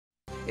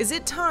Is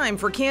it time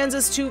for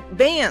Kansas to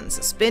ban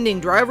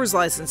suspending driver's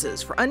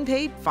licenses for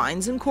unpaid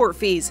fines and court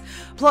fees?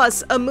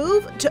 Plus, a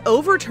move to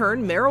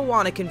overturn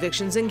marijuana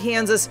convictions in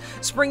Kansas,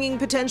 springing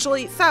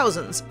potentially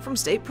thousands from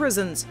state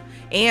prisons.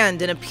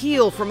 And an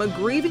appeal from a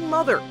grieving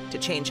mother to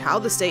change how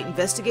the state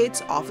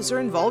investigates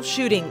officer-involved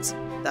shootings.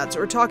 That's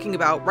what we're talking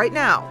about right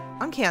now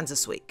on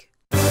Kansas Week.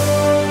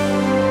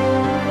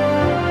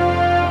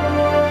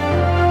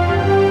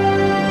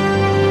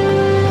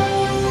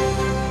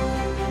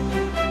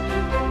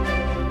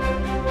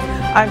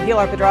 I'm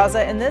Pilar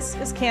Pedraza, and this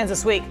is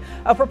Kansas Week.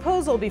 A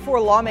proposal before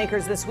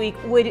lawmakers this week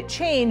would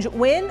change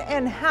when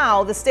and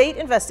how the state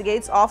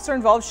investigates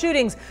officer-involved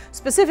shootings,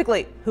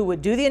 specifically who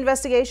would do the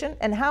investigation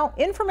and how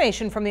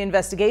information from the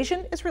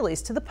investigation is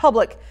released to the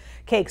public.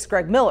 KAKE's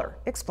Greg Miller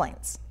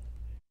explains.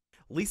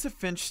 Lisa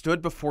Finch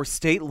stood before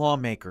state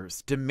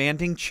lawmakers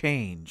demanding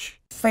change.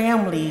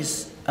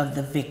 Families of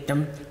the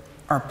victim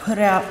are put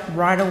out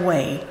right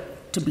away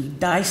to be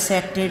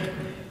dissected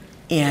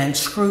and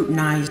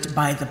scrutinized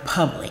by the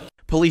public.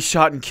 Police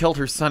shot and killed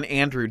her son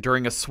Andrew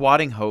during a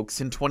swatting hoax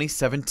in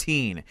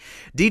 2017.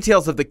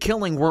 Details of the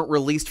killing weren't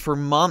released for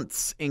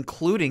months,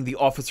 including the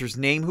officer's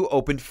name who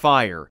opened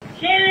fire.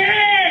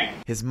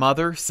 His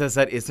mother says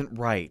that isn't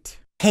right.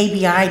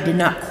 KBI did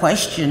not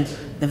question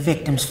the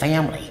victim's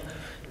family.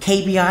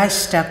 KBI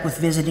stuck with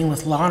visiting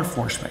with law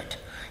enforcement.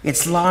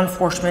 It's law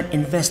enforcement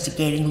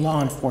investigating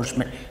law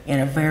enforcement in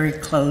a very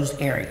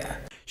closed area.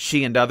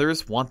 She and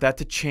others want that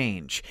to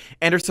change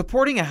and are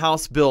supporting a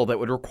House bill that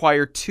would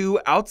require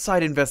 2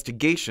 outside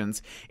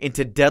investigations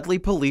into deadly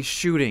police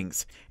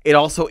shootings. It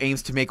also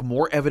aims to make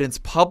more evidence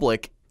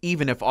public,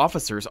 even if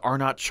officers are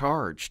not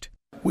charged.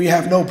 We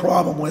have no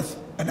problem with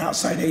an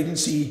outside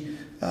agency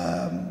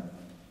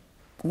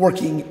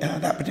working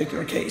that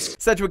particular case.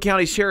 Sedgwick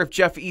County Sheriff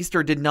Jeff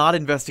Easter did not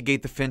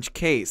investigate the Finch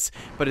case,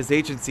 but his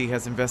agency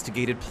has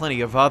investigated plenty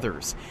of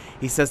others.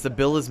 He says the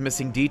bill is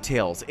missing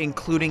details,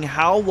 including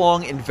how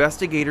long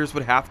investigators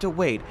would have to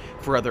wait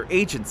for other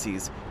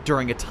agencies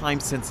during a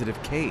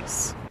time-sensitive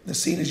case. The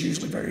scene is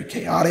usually very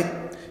chaotic.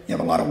 You have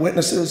a lot of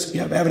witnesses.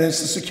 You have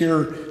evidence to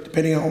secure,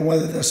 depending on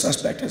whether the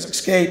suspect has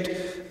escaped,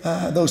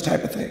 those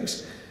type of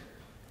things.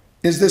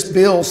 Is this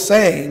bill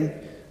saying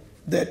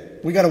that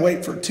we got to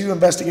wait for 2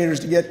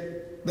 investigators to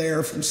get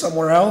there from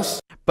somewhere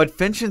else? But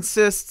Finch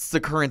insists the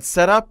current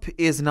setup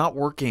is not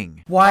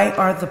working. Why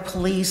are the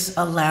police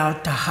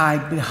allowed to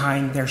hide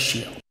behind their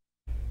shield?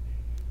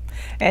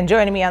 And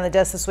joining me on the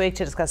desk this week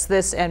to discuss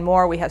this and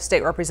more, we have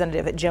State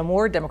Representative Jim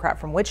Ward, Democrat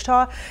from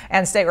Wichita,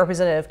 and State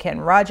Representative Ken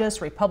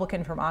Rajas,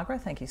 Republican from Agra.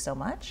 Thank you so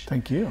much.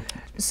 Thank you.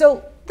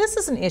 So this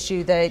is an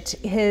issue that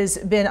has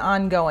been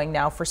ongoing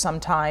now for some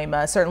time.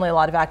 Certainly a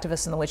lot of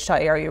activists in the Wichita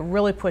area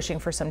really pushing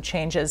for some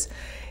changes.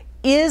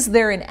 Is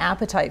there an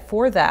appetite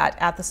for that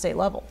at the state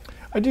level?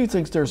 I do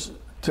think there's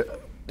to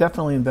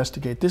definitely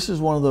investigate. This is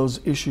one of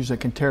those issues that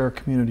can tear a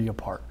community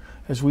apart,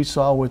 as we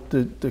saw with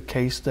the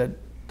case that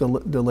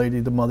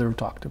the mother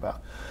talked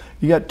about.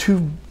 You got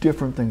 2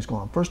 different things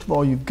going on. First of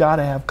all, you've got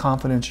to have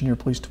confidence in your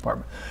police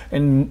department.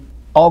 And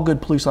all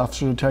good police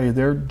officers will tell you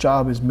their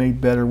job is made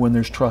better when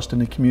there's trust in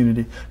the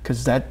community,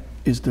 because that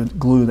is the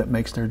glue that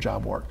makes their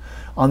job work.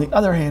 On the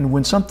other hand,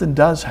 when something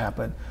does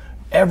happen,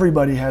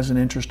 everybody has an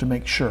interest to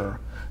make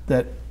sure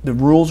that the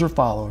rules are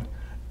followed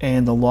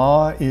and the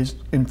law is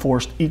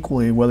enforced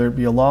equally, whether it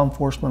be a law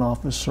enforcement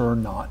officer or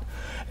not.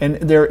 And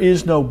there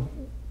is no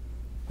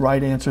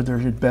right answer,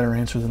 there's a better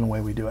answer than the way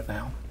we do it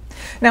now.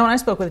 Now, when I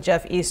spoke with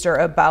Jeff Easter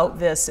about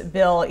this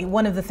bill,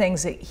 one of the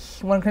things that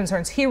one of the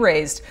concerns he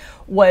raised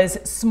was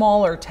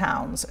smaller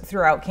towns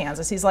throughout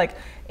Kansas. He's like,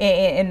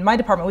 in my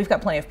department, we've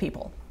got plenty of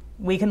people.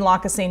 We can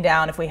lock a scene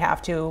down if we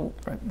have to,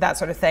 right, that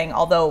sort of thing.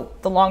 Although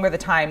the longer the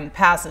time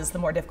passes, the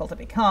more difficult it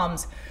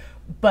becomes.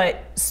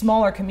 But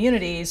smaller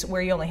communities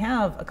where you only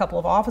have a couple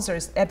of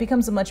officers, that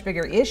becomes a much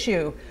bigger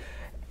issue.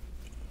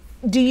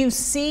 Do you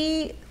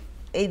see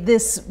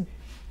this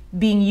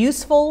being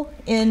useful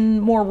in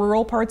more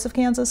rural parts of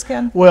Kansas,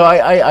 Ken? Well,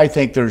 I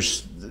think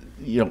there's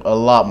a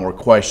lot more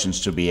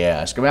questions to be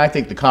asked. I mean, I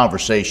think the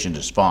conversation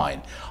is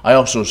fine. I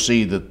also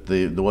see that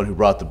the one who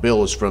brought the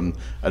bill is from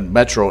a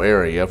metro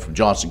area, from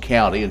Johnson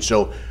County, and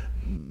so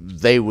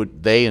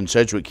they in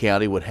Sedgwick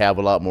County would have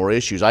a lot more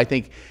issues. I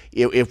think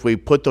if we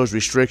put those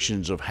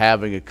restrictions of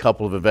having a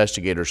couple of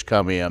investigators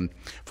come in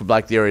from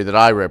like the area that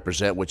I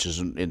represent, which is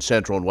in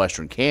central and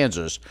western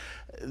Kansas,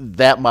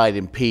 that might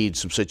impede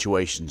some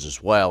situations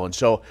as well. And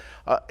so,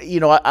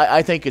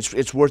 I think it's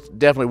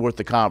definitely worth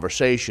the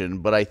conversation.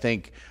 But I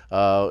think,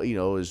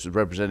 as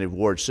Representative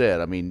Ward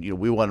said, I mean,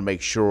 we want to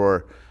make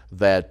sure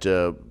that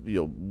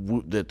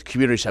that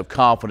communities have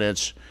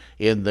confidence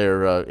in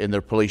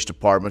their police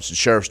departments and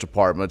sheriff's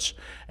departments,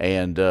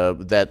 and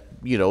that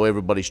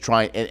everybody's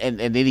trying, and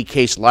any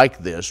case like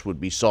this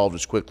would be solved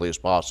as quickly as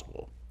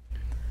possible.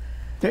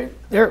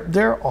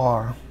 There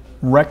are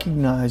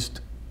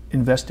recognized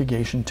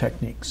investigation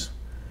techniques,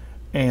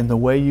 and the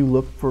way you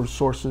look for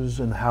sources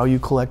and how you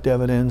collect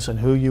evidence and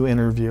who you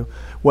interview,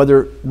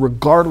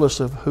 regardless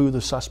of who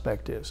the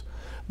suspect is,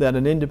 that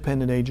an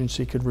independent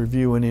agency could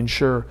review and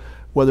ensure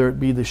whether it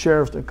be the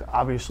sheriff.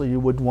 Obviously you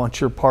would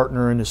want your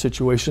partner in a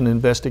situation to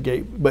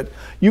investigate, but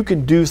you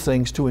can do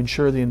things to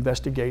ensure the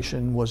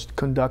investigation was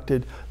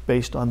conducted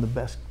based on the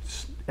best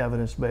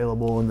evidence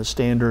available and the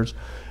standards,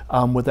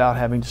 without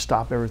having to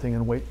stop everything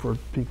and wait for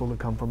people to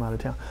come from out of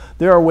town.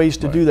 There are ways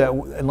to do that,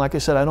 and like I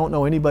said, I don't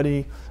know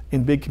anybody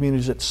in big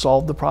communities that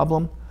solved the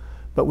problem,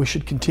 but we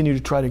should continue to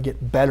try to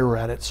get better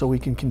at it so we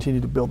can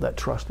continue to build that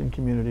trust in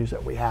communities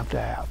that we have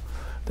to have.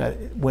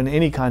 That when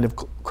any kind of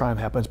crime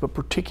happens, but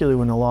particularly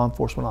when a law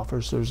enforcement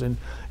officer is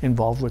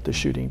involved with the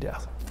shooting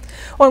death.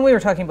 Well, we were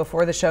talking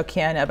before the show,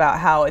 Ken, about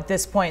how at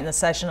this point in the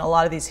session, a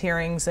lot of these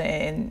hearings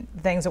and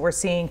things that we're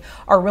seeing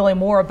are really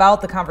more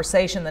about the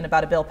conversation than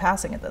about a bill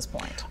passing at this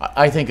point.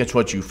 I think it's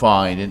what you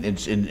find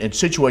in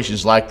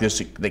situations like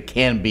this that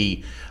can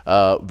be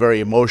very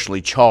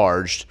emotionally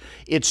charged.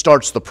 It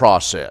starts the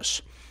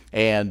process,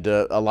 and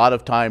a lot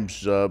of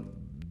times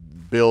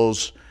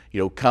bills,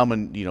 come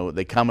and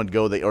they come and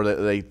go.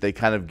 They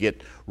kind of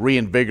get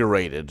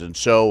reinvigorated, and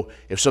so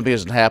if something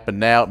doesn't happen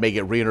now, it may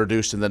get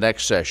reintroduced in the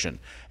next session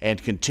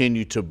and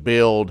continue to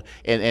build.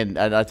 And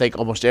I think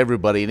almost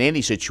everybody in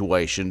any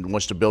situation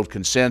wants to build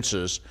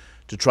consensus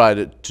to try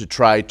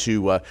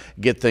to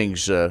get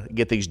things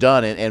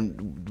done.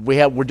 And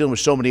we're dealing with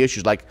so many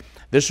issues. Like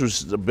this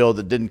was a bill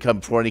that didn't come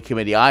before any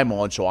committee I'm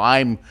on, so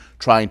I'm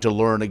trying to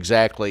learn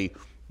exactly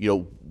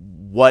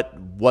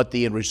what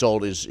the end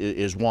result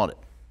is wanted.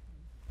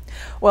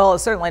 Well,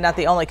 it's certainly not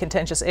the only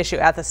contentious issue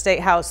at the State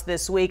House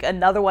this week.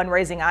 Another one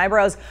raising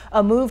eyebrows,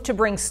 a move to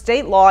bring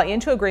state law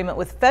into agreement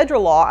with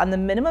federal law on the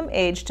minimum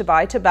age to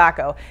buy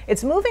tobacco.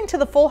 It's moving to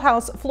the full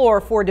House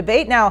floor for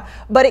debate now,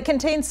 but it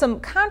contains some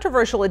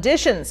controversial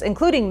additions,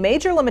 including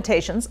major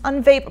limitations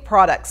on vape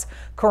products.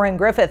 Corinne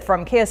Griffith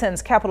from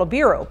KSN's Capitol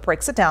Bureau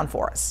breaks it down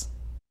for us.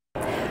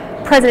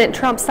 President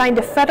Trump signed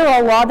a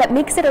federal law that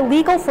makes it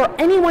illegal for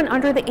anyone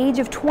under the age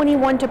of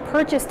 21 to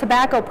purchase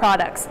tobacco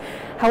products.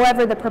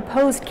 However, the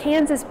proposed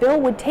Kansas bill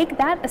would take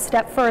that a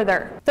step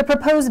further. The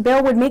proposed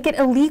bill would make it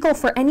illegal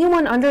for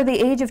anyone under the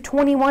age of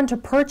 21 to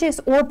purchase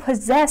or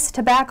possess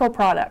tobacco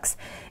products.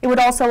 It would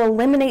also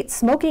eliminate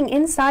smoking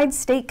inside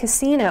state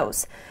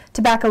casinos.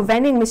 Tobacco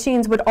vending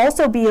machines would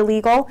also be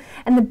illegal,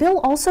 and the bill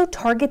also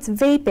targets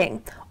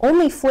vaping.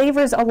 Only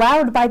flavors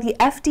allowed by the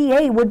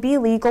FDA would be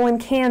legal in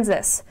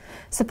Kansas.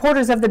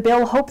 Supporters of the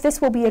bill hope this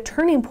will be a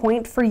turning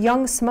point for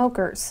young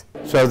smokers.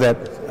 So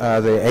that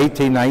the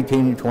 18,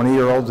 19,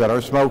 20-year-olds that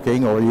are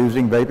smoking or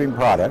using vaping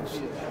products,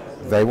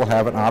 they will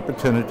have an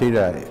opportunity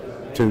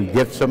to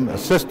get some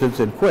assistance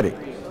in quitting.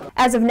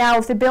 As of now,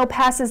 if the bill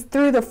passes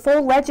through the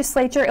full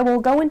legislature, it will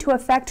go into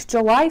effect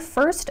July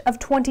 1st of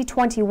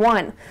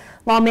 2021.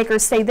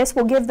 Lawmakers say this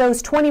will give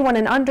those 21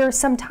 and under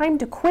some time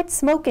to quit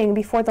smoking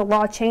before the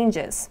law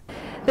changes.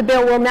 The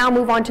bill will now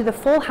move on to the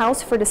full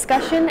House for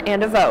discussion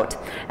and a vote.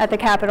 At the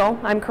Capitol,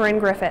 I'm Corinne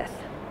Griffith.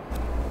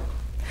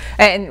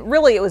 And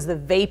really, it was the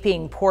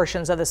vaping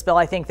portions of this bill,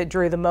 I think, that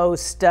drew the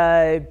most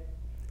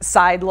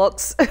side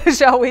looks,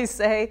 shall we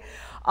say.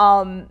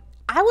 I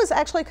was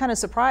actually kind of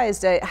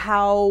surprised at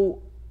how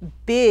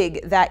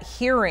big that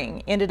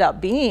hearing ended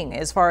up being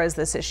as far as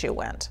this issue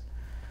went.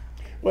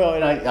 Well,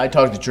 and I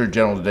talked to the Attorney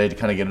General today to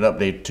kind of get an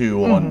update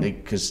too on,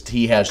 because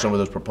he has some of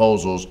those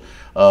proposals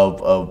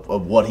of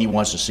what he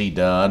wants to see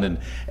done,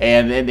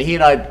 and he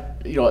and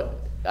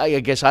I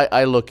guess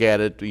I look at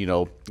it,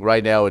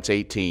 right now it's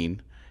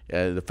 18,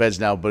 the Fed's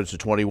now but it's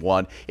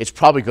 21. It's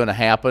probably going to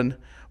happen,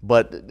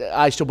 but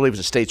I still believe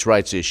it's a states'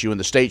 rights issue, and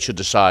the state should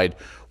decide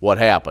what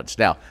happens.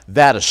 Now,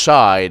 that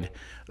aside,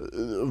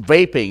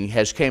 vaping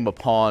has came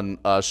upon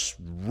us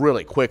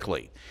really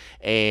quickly.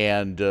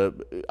 And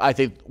I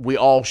think we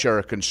all share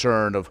a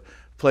concern of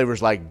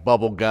flavors like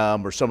bubble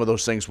gum or some of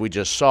those things we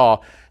just saw.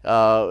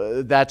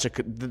 That's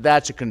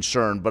a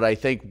concern. But I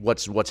think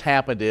what's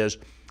happened is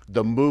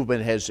the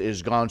movement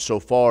has gone so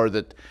far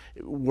that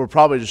we're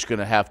probably just going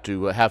to have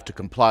to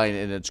comply,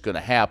 and it's going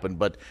to happen.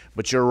 But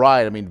you're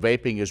right. I mean,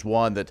 vaping is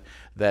one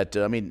that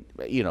I mean,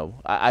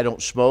 I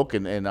don't smoke,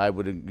 and I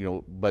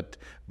would, but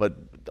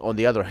on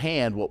the other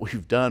hand, what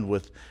we've done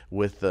with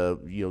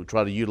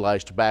trying to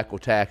utilize tobacco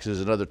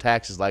taxes and other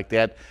taxes like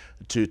that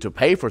to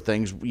pay for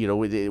things,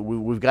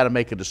 we've got to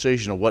make a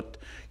decision of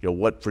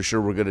what for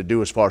sure we're going to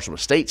do as far as from a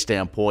state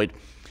standpoint.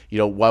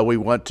 While we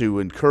want to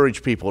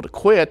encourage people to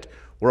quit,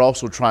 we're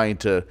also trying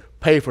to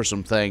pay for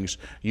some things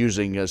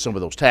using some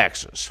of those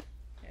taxes.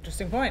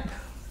 Interesting point.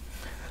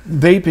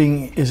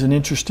 Vaping is an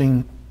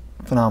interesting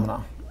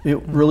phenomenon.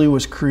 It really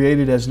was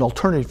created as an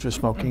alternative to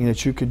smoking,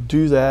 that you could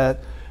do that,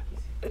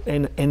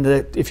 and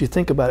that if you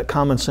think about it,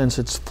 common sense,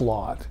 it's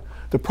flawed.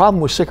 The problem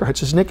with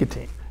cigarettes is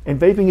nicotine, and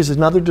vaping is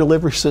another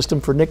delivery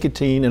system for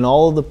nicotine and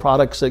all of the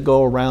products that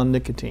go around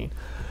nicotine.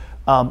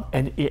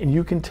 And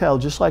you can tell,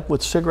 just like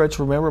with cigarettes,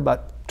 remember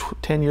about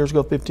 10 years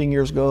ago, 15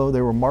 years ago, they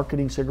were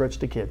marketing cigarettes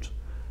to kids.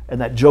 And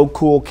that Joe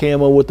Cool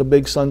camo with the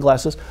big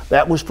sunglasses,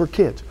 that was for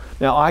kids.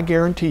 Now, I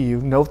guarantee you,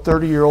 no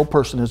 30-year-old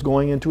person is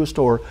going into a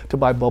store to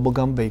buy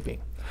bubblegum vaping.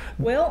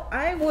 Well,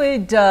 I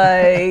would.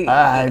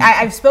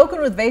 I've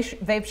spoken with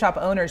vape shop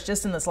owners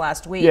just in this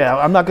last week. Yeah,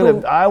 I'm not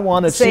going to. I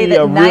want to see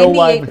that a real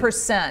life.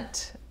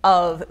 98%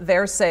 of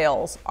their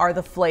sales are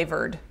the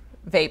flavored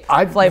vape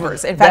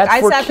flavors. In fact, that's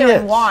I for sat there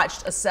and kids.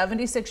 watched a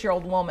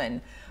 76-year-old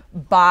woman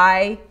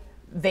buy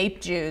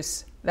vape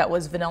juice that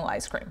was vanilla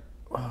ice cream.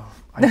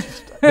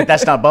 But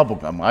that's not bubble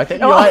gum. I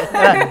think. And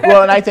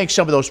I think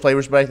some of those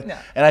flavors, but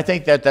I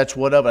think that's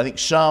what of it. I think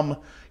some,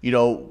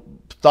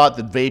 thought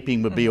that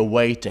vaping would be a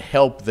way to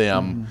help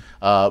them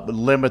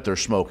limit their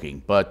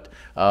smoking, but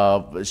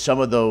some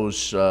of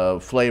those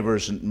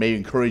flavors may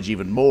encourage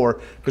even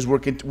more because we're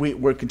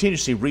continuing to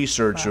see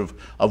research of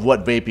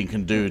what vaping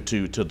can do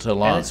to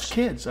lungs. And it's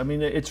kids. I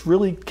mean, it's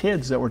really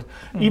kids that were.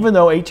 Even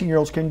though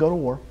 18-year-olds can go to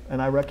war,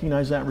 and I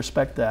recognize that and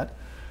respect that,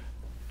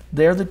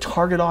 they're the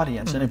target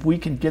audience. And if we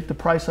can get the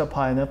price up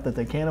high enough that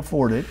they can't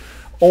afford it,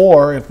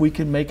 or if we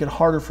can make it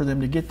harder for them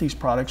to get these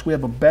products, we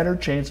have a better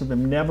chance of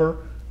them never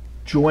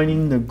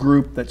joining the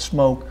group that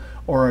smoke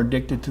or are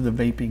addicted to the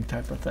vaping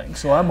type of thing.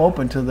 So I'm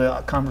open to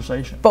the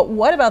conversation. But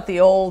what about the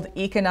old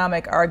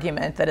economic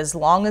argument that as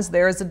long as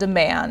there is a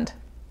demand,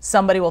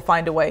 somebody will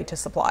find a way to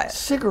supply it?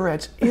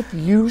 Cigarettes, if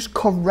used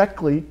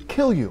correctly,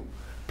 kill you,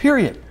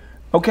 period.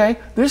 Okay?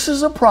 This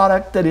is a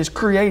product that is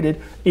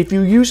created, if you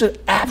use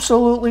it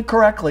absolutely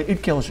correctly,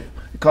 it kills you.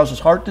 It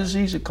causes heart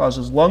disease, it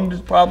causes lung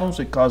problems,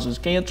 it causes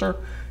cancer.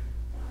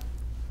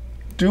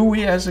 Do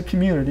we as a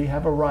community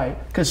have a right?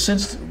 Because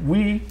since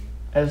we,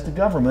 as the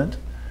government,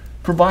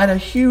 provide a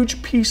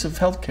huge piece of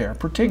health care,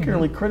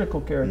 particularly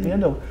critical care at the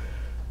end of it,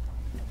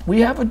 we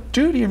have a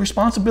duty, a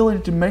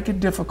responsibility to make it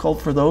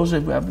difficult for those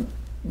who have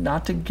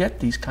not to get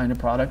these kind of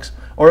products,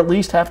 or at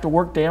least have to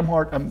work damn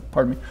hard,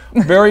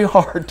 very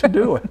hard to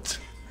do it.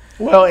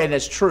 Well, and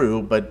it's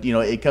true, but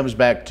it comes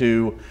back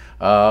to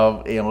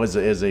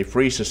as a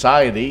free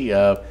society,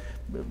 and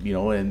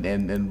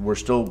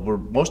we're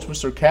most of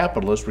us are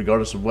capitalists,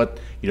 regardless of what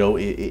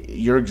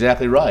you're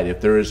exactly right.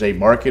 If there is a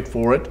market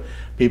for it,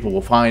 people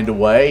will find a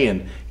way,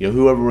 and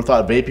whoever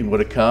thought vaping would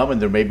have come,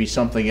 and there may be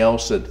something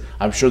else that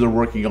I'm sure they're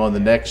working on the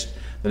next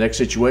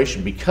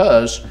situation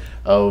because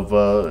of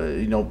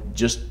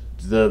just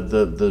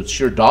the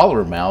sheer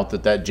dollar amount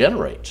that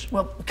generates.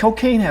 Well,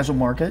 cocaine has a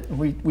market.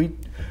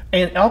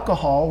 And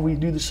alcohol, we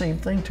do the same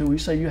thing too. We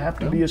say you have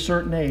to be a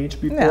certain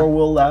age before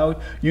we'll allow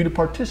you to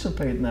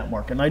participate in that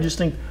market. And I just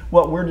think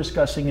what we're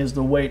discussing is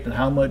the weight and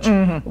how much,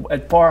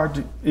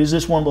 is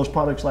this one of those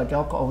products like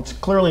alcohol? It's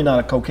clearly not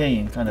a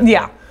cocaine kind of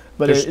thing.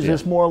 But is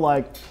this more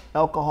like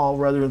alcohol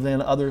rather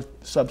than other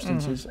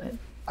substances?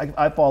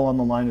 I fall on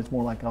the line, it's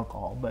more like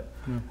alcohol, but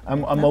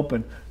I'm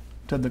open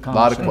to the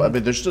conversation.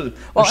 There's and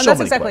so that's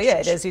many exactly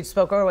questions. it. As you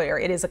spoke earlier,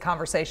 it is a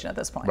conversation at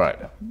this point. Right.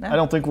 I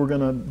don't think we're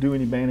going to do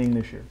any banning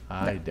this year.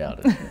 I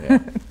doubt it. Yeah.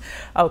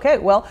 Okay,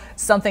 well,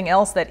 something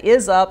else that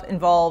is up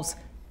involves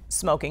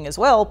smoking as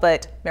well,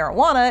 but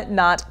marijuana,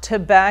 not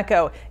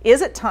tobacco.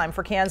 Is it time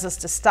for Kansas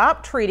to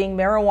stop treating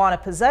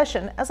marijuana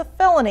possession as a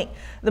felony?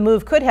 The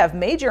move could have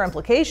major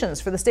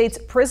implications for the state's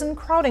prison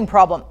crowding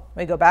problem.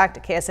 We go back to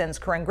KSN's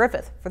Corinne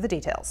Griffith for the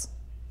details.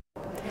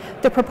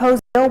 The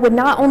proposed bill would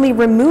not only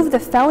remove the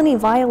felony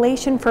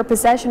violation for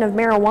possession of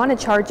marijuana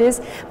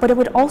charges, but it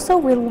would also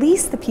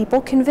release the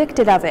people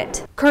convicted of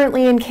it.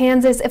 Currently in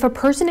Kansas, if a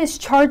person is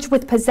charged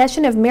with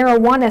possession of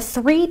marijuana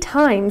 3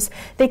 times,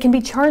 they can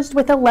be charged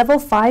with a level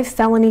 5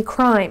 felony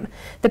crime.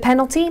 The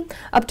penalty?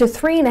 Up to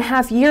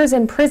 3.5 years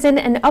in prison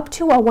and up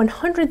to a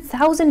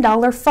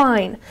 $100,000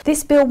 fine.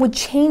 This bill would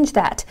change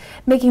that,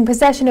 making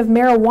possession of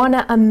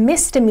marijuana a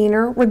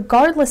misdemeanor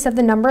regardless of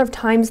the number of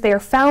times they are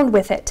found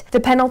with it. The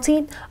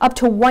penalty? Up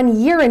to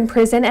 1 year in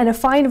prison and a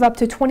fine of up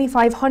to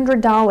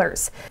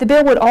 $2,500. The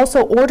bill would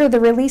also order the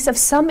release of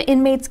some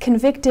inmates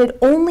convicted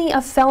only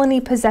of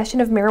felony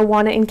possession of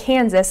marijuana in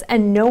Kansas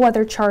and no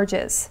other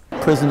charges.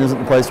 Prison isn't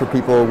the place for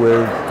people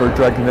for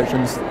drug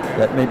convictions.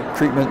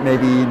 Treatment may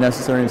be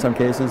necessary in some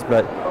cases,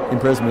 but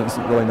imprisonment is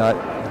really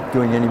not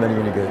doing anybody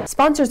any good.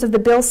 Sponsors of the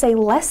bill say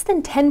less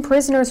than 10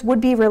 prisoners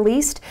would be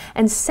released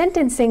and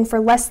sentencing for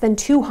less than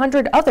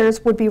 200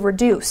 others would be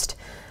reduced.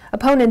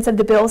 Opponents of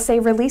the bill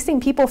say releasing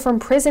people from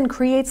prison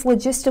creates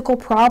logistical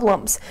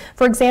problems.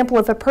 For example,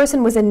 if a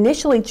person was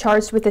initially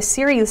charged with a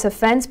serious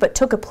offense but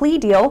took a plea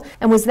deal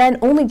and was then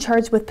only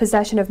charged with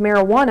possession of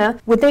marijuana,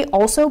 would they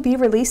also be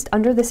released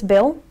under this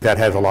bill? That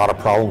has a lot of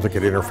problems that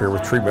could interfere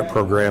with treatment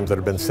programs that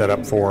have been set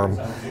up for them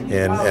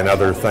and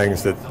other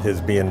things that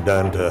is being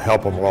done to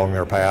help them along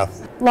their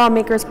path.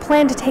 Lawmakers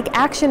plan to take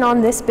action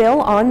on this bill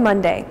on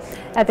Monday.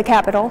 At the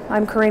Capitol,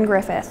 I'm Corinne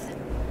Griffith.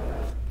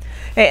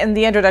 And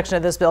the introduction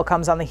of this bill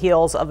comes on the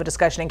heels of a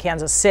discussion in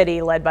Kansas City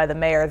led by the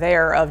mayor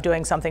there of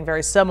doing something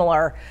very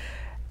similar.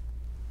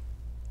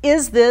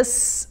 Is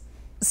this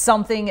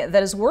something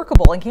that is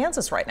workable in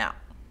Kansas right now?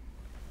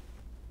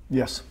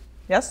 Yes.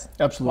 Yes?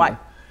 Absolutely.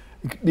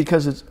 Why?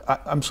 Because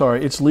I'm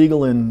sorry, it's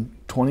legal in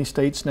 20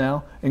 states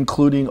now,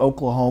 including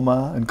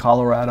Oklahoma and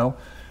Colorado.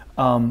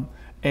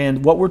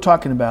 And what we're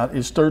talking about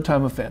is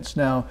third-time offense.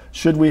 Now,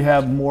 should we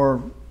have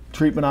more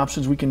treatment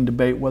options. We can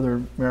debate whether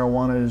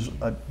marijuana is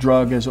a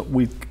drug as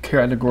we've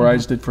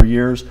categorized it for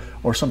years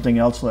or something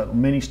else that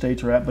many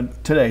states are at.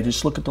 But today,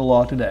 just look at the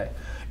law today.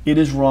 It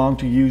is wrong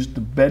to use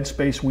the bed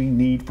space we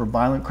need for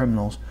violent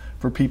criminals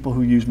for people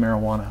who use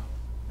marijuana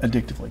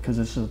addictively, because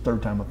this is a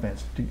third-time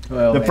offense.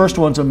 Well, the first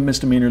one's a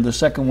misdemeanor, the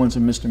second one's a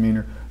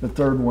misdemeanor, the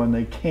third one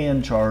they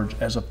can charge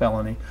as a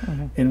felony.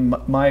 In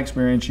my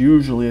experience,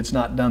 usually it's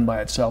not done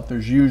by itself.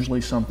 There's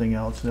usually something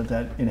else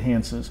that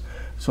enhances.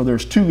 So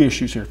there's two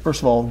issues here.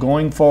 First of all,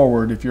 going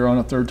forward, if you're on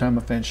a third-time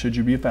offense, should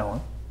you be a felon?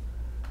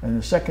 And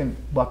the second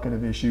bucket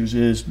of issues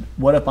is,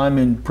 what if I'm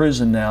in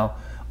prison now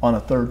on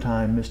a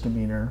third-time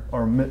misdemeanor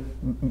or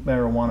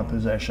marijuana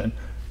possession?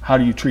 How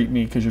do you treat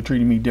me? Because you're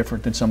treating me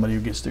different than somebody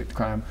who gets through the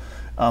crime.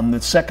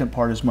 The second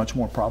part is much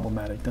more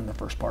problematic than the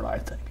first part, I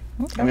think.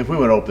 I mean, if we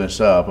want to open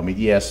this up, I mean,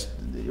 yes,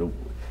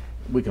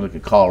 we can look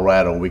at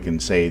Colorado and we can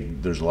say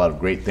there's a lot of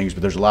great things,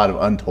 but there's a lot of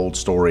untold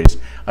stories,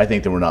 I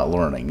think, that we're not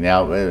learning.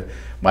 Now,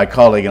 my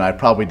colleague and I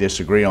probably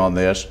disagree on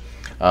this.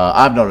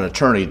 I'm not an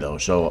attorney, though,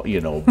 so,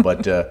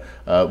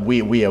 but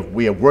we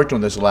have worked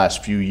on this the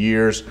last few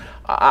years.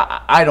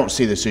 I don't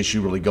see this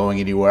issue really going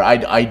anywhere.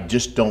 I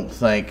just don't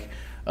think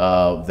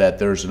that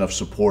there's enough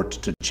support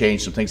to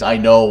change some things. I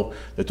know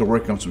that they're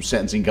working on some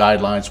sentencing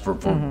guidelines for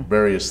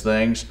various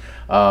things.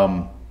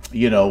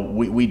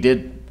 We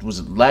did, was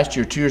it last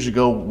year, 2 years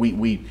ago,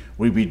 we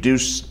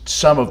reduced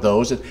some of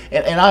those.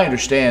 And I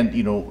understand,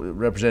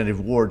 Representative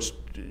Ward's,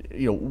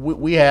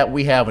 we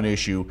have an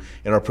issue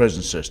in our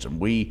prison system.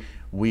 We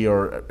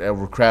are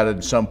overcrowded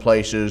in some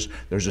places.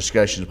 There's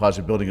discussions of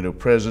possibly building a new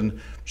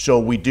prison. So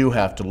we do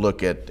have to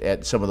look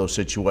at some of those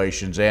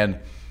situations. And,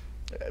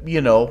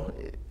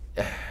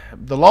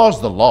 the law is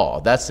the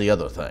law. That's the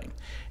other thing.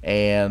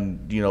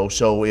 And,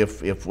 so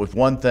if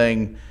one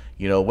thing,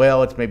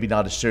 well, it's maybe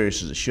not as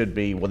serious as it should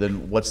be, well,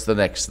 then what's the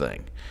next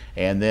thing?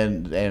 And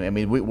then, I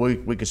mean,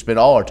 we could spend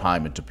all our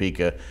time in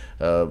Topeka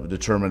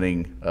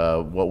determining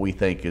what we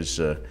think is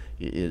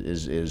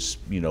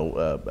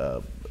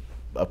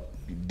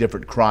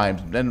different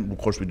crimes. And, of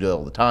course, we do that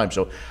all the time.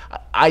 So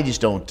I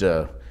just don't,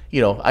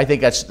 I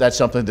think that's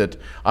something that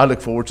I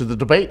look forward to the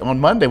debate on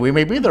Monday. We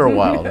may be there a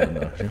while.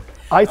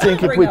 I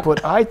think if we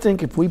put, I feel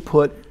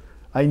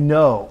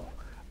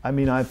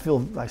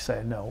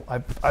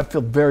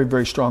very,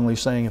 very strongly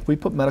saying if we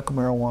put medical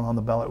marijuana on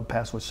the ballot, it would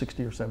pass with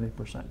 60 or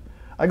 70%.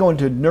 I go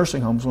into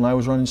nursing homes when I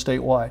was running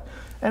statewide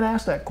and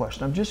ask that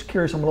question. I'm just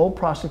curious. I'm an old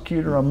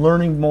prosecutor. I'm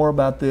learning more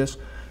about this.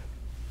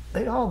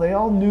 They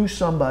all knew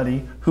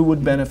somebody who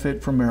would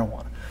benefit from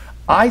marijuana.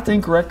 I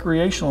think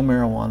recreational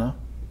marijuana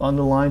on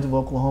the lines of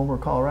Oklahoma or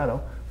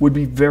Colorado would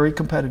be very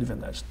competitive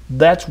in this.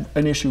 That's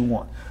an issue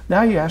one.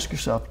 Now you ask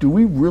yourself, do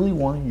we really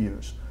want to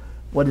use,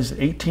 what is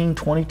it, $18,000,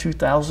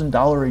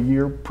 $22,000 a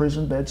year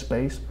prison bed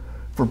space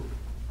for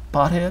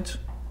potheads?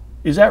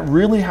 Is that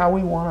really how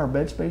we want our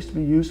bed space to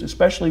be used,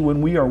 especially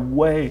when we are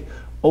way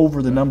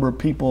over the number of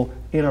people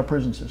in our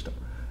prison system?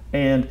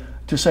 And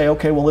to say,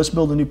 okay, well, let's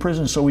build a new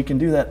prison so we can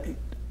do that,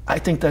 I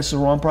think that's the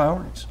wrong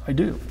priorities. I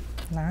do.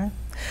 All right.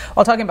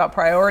 Well, talking about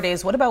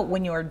priorities, what about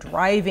when you're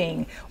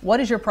driving? What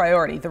is your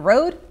priority, the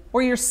road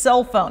or your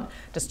cell phone?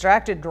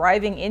 Distracted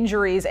driving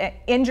injures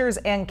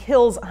and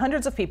kills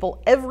hundreds of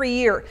people every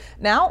year.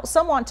 Now,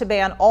 some want to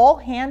ban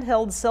all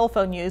handheld cell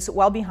phone use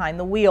while behind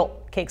the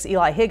wheel. KAKE's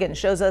Eli Higgins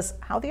shows us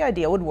how the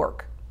idea would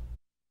work.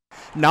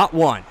 Not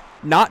one,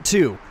 not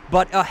two,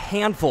 but a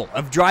handful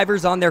of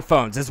drivers on their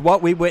phones is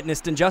what we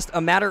witnessed in just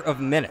a matter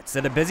of minutes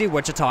at a busy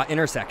Wichita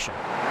intersection.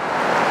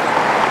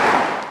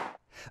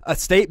 A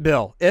state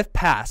bill, if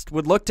passed,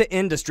 would look to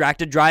end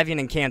distracted driving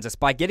in Kansas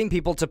by getting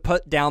people to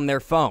put down their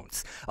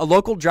phones. A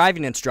local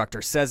driving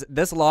instructor says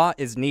this law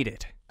is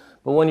needed.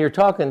 But when you're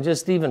talking,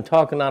 just even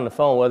talking on the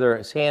phone, whether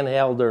it's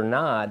handheld or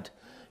not,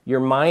 your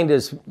mind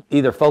is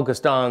either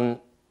focused on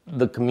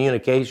the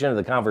communication,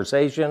 the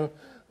conversation,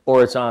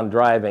 or it's on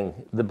driving.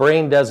 The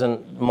brain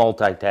doesn't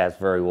multitask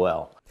very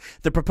well.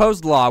 The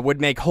proposed law would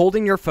make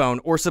holding your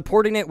phone or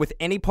supporting it with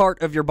any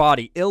part of your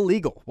body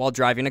illegal while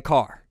driving a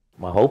car.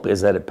 My hope is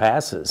that it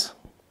passes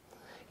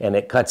and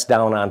it cuts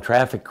down on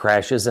traffic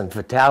crashes and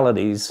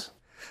fatalities.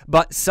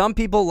 But some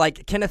people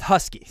like Kenneth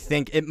Husky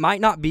think it might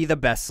not be the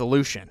best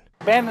solution.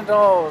 Banning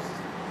laws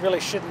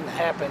really shouldn't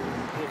happen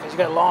because you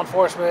got law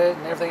enforcement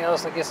and everything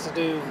else that gets to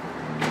do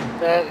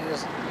that.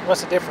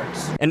 What's the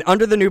difference? And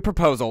under the new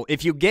proposal,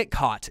 if you get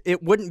caught,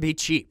 it wouldn't be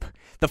cheap.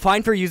 The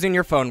fine for using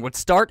your phone would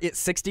start at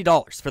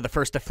 $60 for the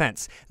first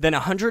offense, then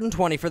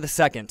 $120 for the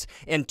second,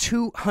 and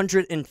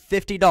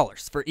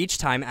 $250 for each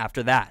time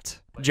after that.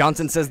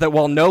 Johnson says that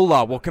while no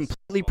law will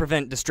completely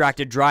prevent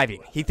distracted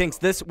driving, he thinks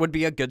this would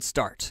be a good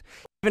start.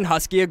 Even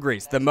Husky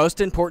agrees the most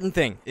important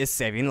thing is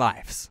saving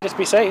lives. Just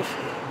be safe.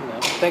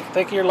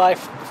 Think of your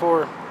life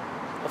before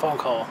a phone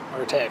call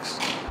or a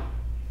text.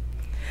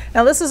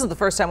 Now, this isn't the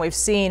first time we've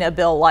seen a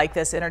bill like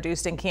this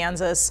introduced in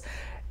Kansas.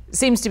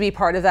 Seems to be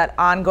part of that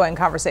ongoing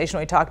conversation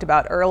we talked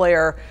about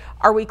earlier.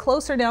 Are we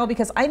closer now?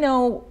 Because I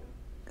know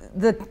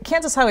the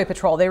Kansas Highway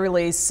Patrol, they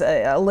release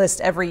a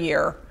list every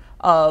year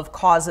of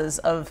causes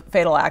of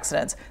fatal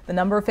accidents. The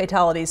number of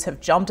fatalities have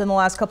jumped in the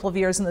last couple of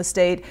years in the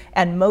state,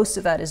 and most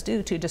of that is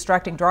due to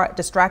distracted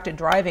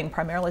driving,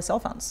 primarily cell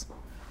phones.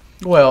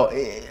 Well,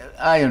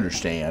 I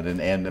understand,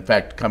 and in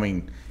fact,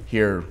 coming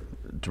here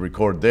to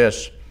record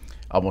this,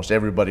 almost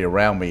everybody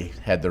around me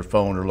had their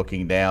phone or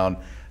looking down.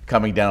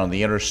 Coming down on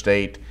the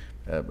interstate,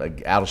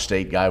 an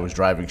out-of-state guy was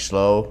driving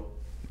slow.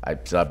 I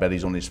bet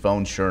he's on his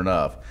phone. Sure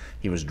enough,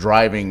 he was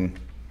driving,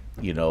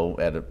 you know,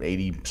 at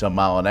 80-some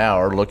mile an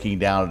hour, looking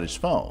down at his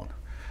phone.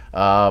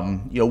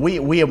 You know,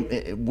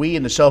 we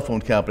in the cell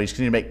phone companies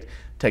can make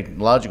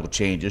technological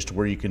changes to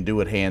where you can do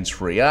it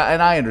hands-free.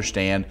 And I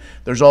understand.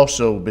 There's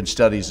also been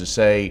studies that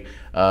say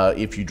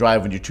if you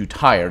drive when you're too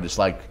tired, it's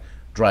like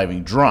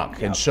driving drunk.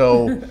 Yep. And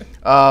so,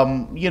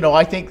 you know,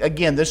 I think,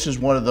 again, this is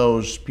one of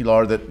those,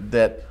 Pilar,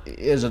 that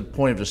is a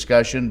point of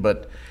discussion,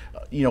 but,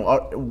 you know,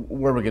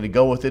 where we're going to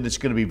go with it, it's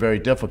going to be very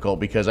difficult,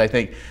 because I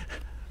think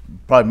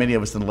probably many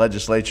of us in the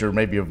legislature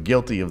maybe are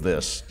guilty of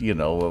this, you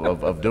know,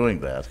 of doing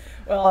that.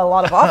 Well, a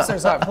lot of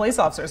officers are, police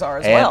officers are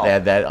as well.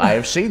 And that, I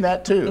have seen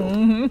that too.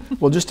 Mm-hmm.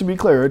 Well, just to be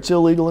clear, it's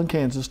illegal in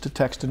Kansas to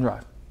text and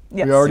drive.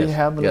 Yes. We already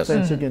have an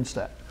offense against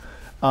that.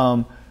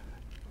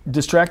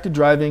 Distracted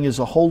driving is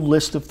a whole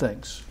list of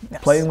things.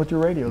 Yes. Playing with your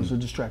radio is a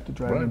distracted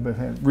driving.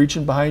 Right.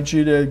 Reaching behind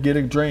you to get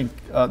a drink,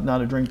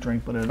 not a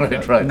drink, but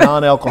a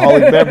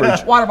non-alcoholic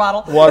beverage. Water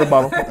bottle. Water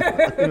bottle.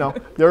 You know,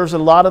 there's a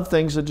lot of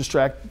things that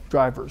distract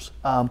drivers.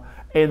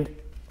 And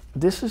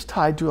this is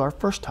tied to our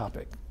first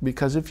topic,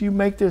 because if you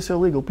make this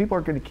illegal, people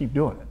are going to keep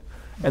doing it.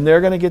 And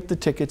they're going to get the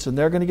tickets, and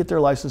they're going to get their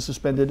license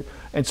suspended.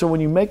 And so when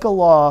you make a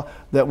law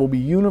that will be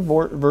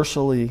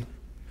universally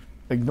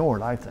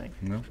ignored, I think,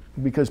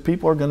 because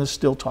people are going to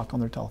still talk on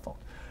their telephone,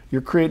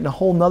 you're creating a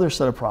whole nother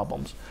set of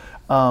problems.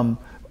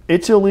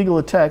 It's illegal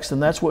to text,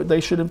 and that's what they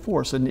should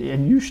enforce.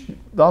 And you should,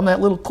 on that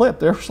little clip,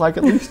 there's like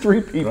at least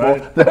 3 people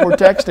that were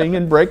texting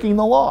and breaking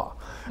the law.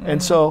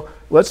 And so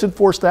let's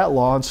enforce that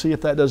law and see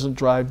if that doesn't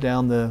drive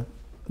down the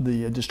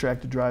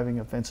distracted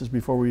driving offenses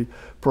before we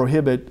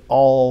prohibit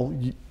all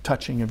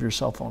touching of your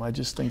cell phone. I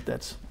just think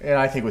that's... And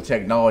I think with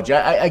technology,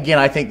 again,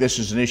 I think this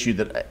is an issue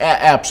that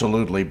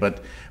absolutely,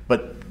 but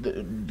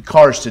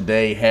cars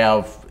today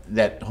have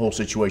that whole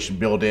situation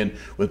built in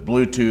with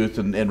Bluetooth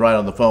and right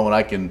on the phone.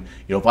 I can,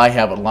 you know, if I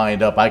have it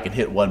lined up, I can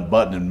hit one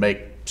button and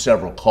make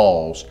several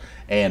calls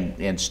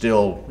and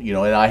still, you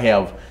know, and I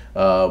have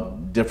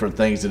different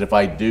things that if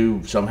I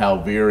do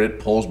somehow veer, it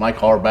pulls my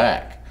car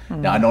back.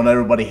 Now, I know not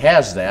everybody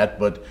has that,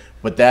 but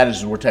that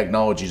is where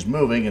technology is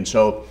moving, and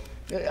so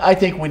I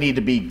think we need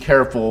to be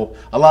careful.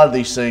 A lot of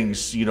these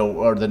things, you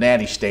know, are the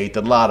nanny state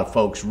that a lot of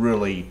folks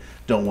really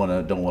don't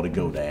want to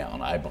go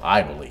down.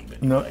 I believe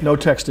it. No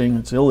texting.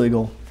 It's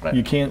illegal. Right.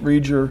 You can't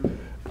read your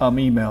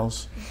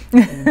emails.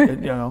 You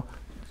know,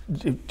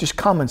 just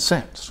common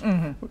sense.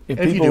 Mm-hmm. If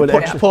people would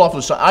actually pull off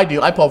the side, I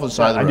do. I pull off the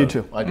side of the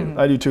road. I do too.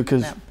 I do too,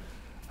 because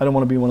I don't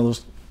want to be one of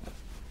those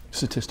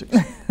statistics.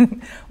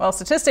 Well,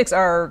 statistics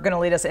are going to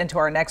lead us into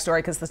our next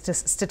story, because the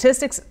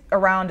statistics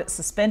around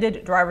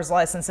suspended driver's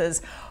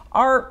licenses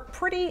are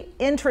pretty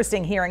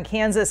interesting here in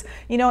Kansas.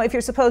 You know, if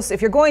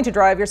you're going to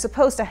drive, you're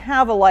supposed to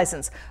have a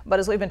license. But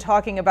as we've been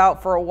talking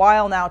about for a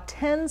while now,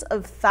 tens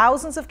of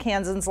thousands of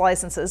Kansans'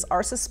 licenses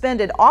are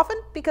suspended, often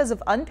because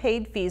of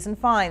unpaid fees and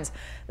fines.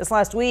 This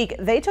last week,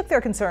 they took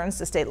their concerns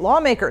to state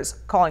lawmakers,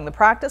 calling the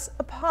practice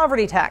a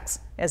poverty tax,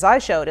 as I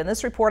showed in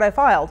this report I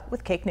filed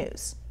with Cake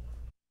News.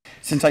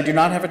 Since I do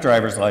not have a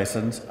driver's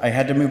license, I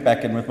had to move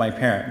back in with my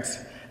parents,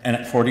 and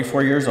at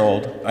 44 years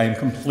old, I am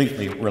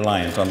completely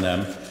reliant on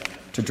them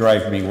to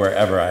drive me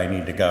wherever I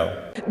need to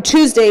go.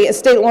 Tuesday,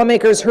 state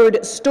lawmakers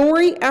heard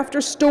story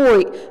after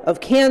story of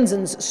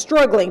Kansans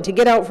struggling to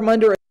get out from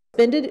under a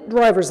suspended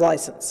driver's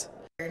license.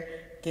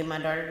 Get my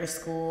daughter to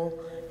school,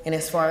 and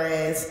as far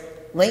as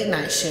late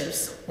night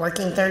shifts,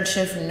 working third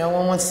shift, no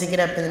one wants to get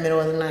up in the middle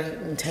of the night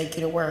and take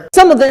you to work.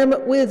 Some of them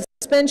with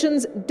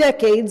suspensions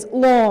decades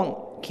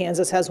long.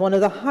 Kansas has one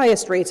of the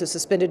highest rates of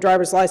suspended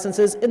driver's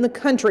licenses in the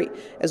country,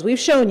 as we've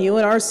shown you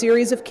in our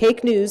series of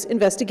Cake News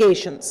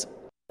investigations.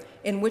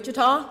 In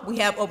Wichita, we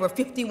have over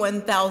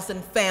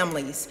 51,000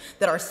 families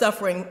that are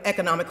suffering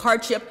economic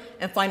hardship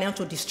and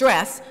financial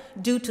distress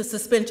due to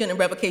suspension and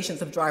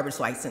revocations of driver's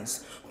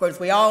license. For as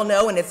we all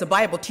know, and as the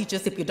Bible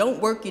teaches, if you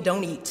don't work, you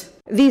don't eat.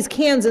 These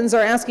Kansans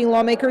are asking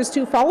lawmakers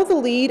to follow the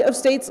lead of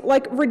states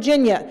like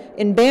Virginia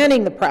in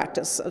banning the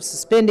practice of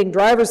suspending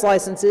driver's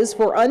licenses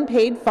for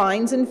unpaid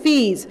fines and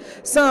fees,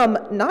 some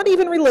not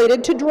even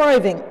related to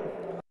driving.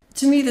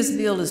 To me, this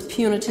bill is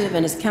punitive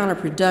and is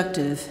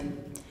counterproductive,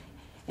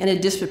 and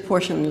it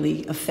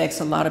disproportionately affects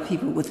a lot of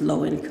people with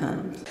low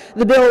income.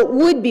 The bill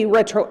would be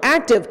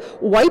retroactive,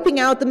 wiping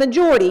out the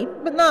majority,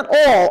 but not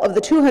all, of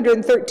the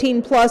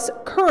 213 plus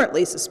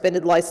currently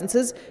suspended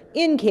licenses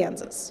in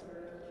Kansas.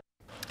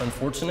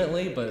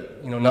 Unfortunately,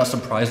 but not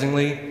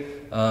surprisingly,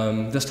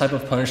 this type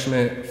of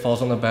punishment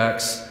falls on the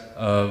backs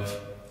of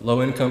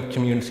low-income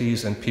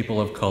communities and people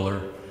of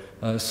color.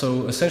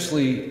 So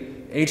essentially,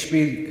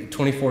 HB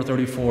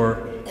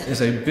 2434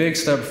 is a big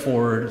step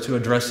forward to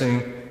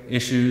addressing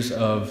issues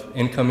of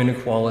income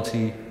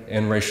inequality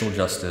and racial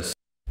justice.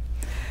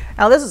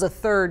 Now, this is a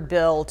third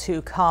bill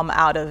to come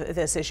out of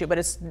this issue, but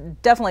it's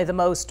definitely the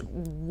most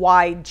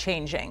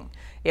wide-changing.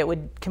 It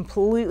would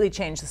completely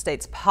change the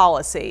state's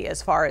policy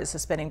as far as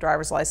suspending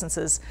driver's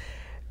licenses.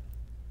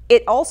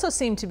 It also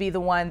seemed to be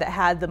the one that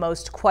had the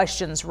most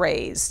questions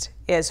raised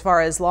as far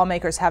as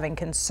lawmakers having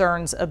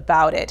concerns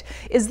about it.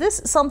 Is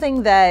this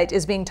something that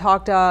is being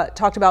talked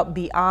about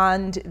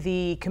beyond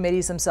the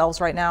committees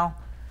themselves right now?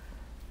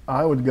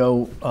 I would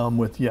go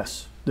with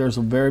yes. There's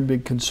a very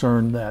big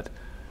concern that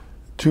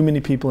too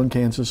many people in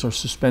Kansas are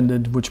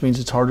suspended, which means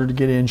it's harder to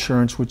get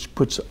insurance, which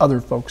puts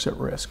other folks at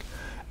risk.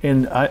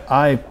 And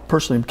I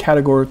personally am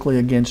categorically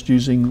against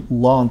using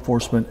law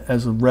enforcement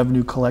as a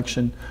revenue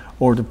collection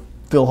or to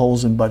fill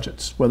holes in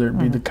budgets, whether it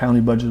be the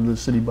county budget or the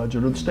city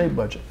budget or the state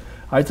budget.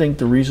 I think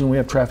the reason we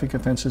have traffic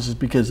offenses is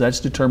because that's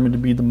determined to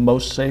be the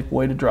most safe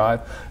way to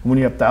drive. And when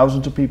you have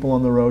thousands of people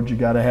on the road, you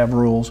got to have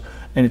rules.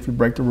 And if you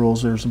break the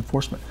rules, there's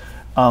enforcement.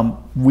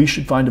 We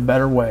should find a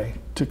better way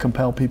to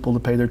compel people to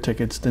pay their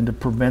tickets than to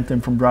prevent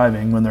them from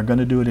driving when they're going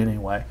to do it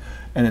anyway.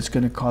 And it's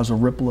going to cause a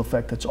ripple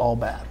effect that's all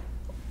bad.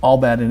 All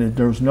bad, and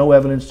there's no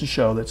evidence to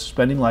show that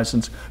suspending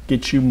license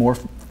gets you more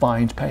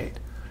fines paid.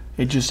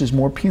 It just is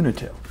more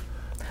punitive,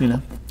 you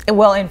know?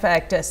 Well, in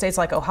fact, states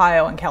like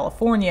Ohio and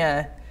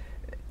California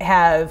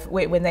have,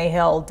 when they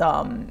held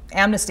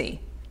amnesty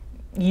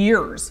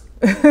years,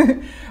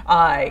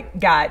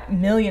 got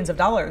millions of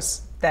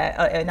dollars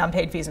that in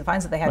unpaid fees and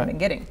fines that they hadn't been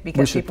getting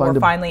because people were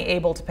finally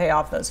able to pay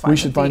off those fines. We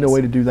should find a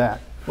way to do that.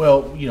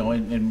 Well, you know,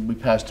 and we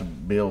passed a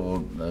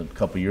bill a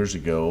couple of years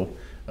ago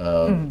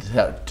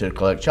to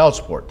collect child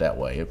support that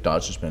way, if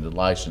not suspended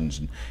license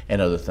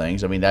and other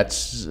things. I mean,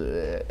 that's,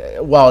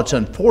 while it's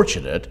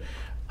unfortunate,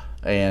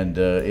 and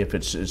if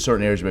it's in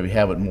certain areas maybe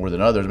have it more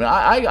than others. I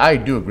mean, I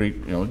do agree,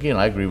 you know, again,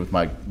 I agree with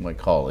my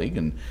colleague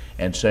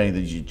and saying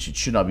that it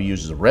should not be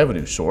used as a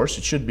revenue source.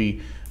 It should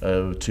be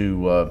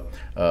to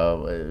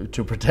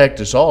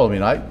protect us all. I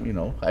mean,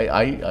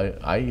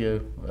 I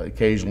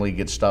occasionally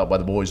get stopped by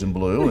the boys in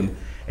blue,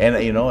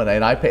 and you know,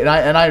 and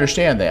I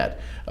understand that,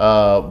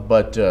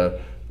 but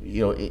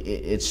you know,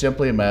 it's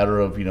simply a matter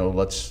of, you know,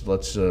 let's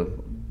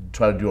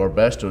try to do our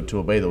best to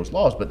obey those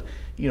laws. But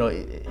you know,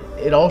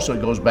 it also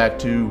goes back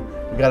to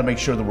we got to make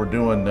sure that we're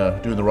doing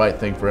the right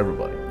thing for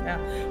everybody. Yeah.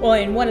 Well,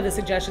 and one of the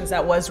suggestions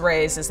that was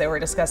raised as they were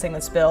discussing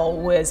this bill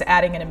was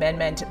adding an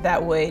amendment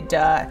that would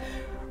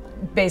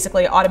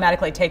basically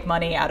automatically take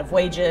money out of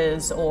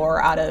wages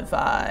or out of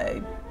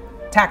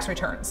tax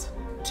returns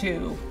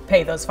to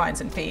pay those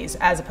fines and fees,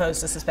 as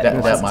opposed to suspending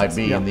licenses. That might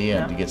be in the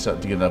end to get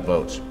enough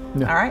votes.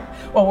 Yeah. All right.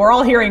 Well, we're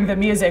all hearing the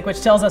music,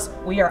 which tells us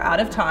we are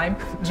out of time.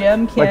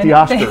 Jim, Ken. Like the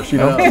Oscars, you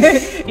know?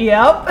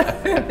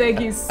 Yep.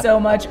 Thank you so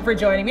much for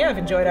joining me. I've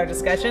enjoyed our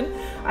discussion.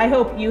 I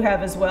hope you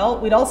have as well.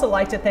 We'd also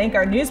like to thank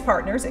our news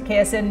partners at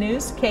KSN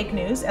News, Cake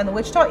News, and the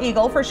Wichita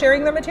Eagle for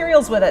sharing their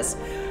materials with us.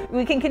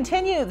 We can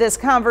continue this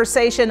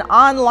conversation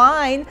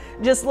online.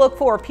 Just look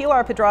for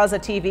Pilar Pedraza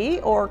TV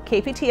or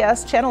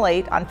KPTS Channel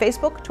 8 on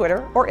Facebook,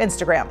 Twitter, or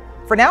Instagram.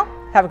 For now,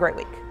 have a great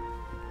week.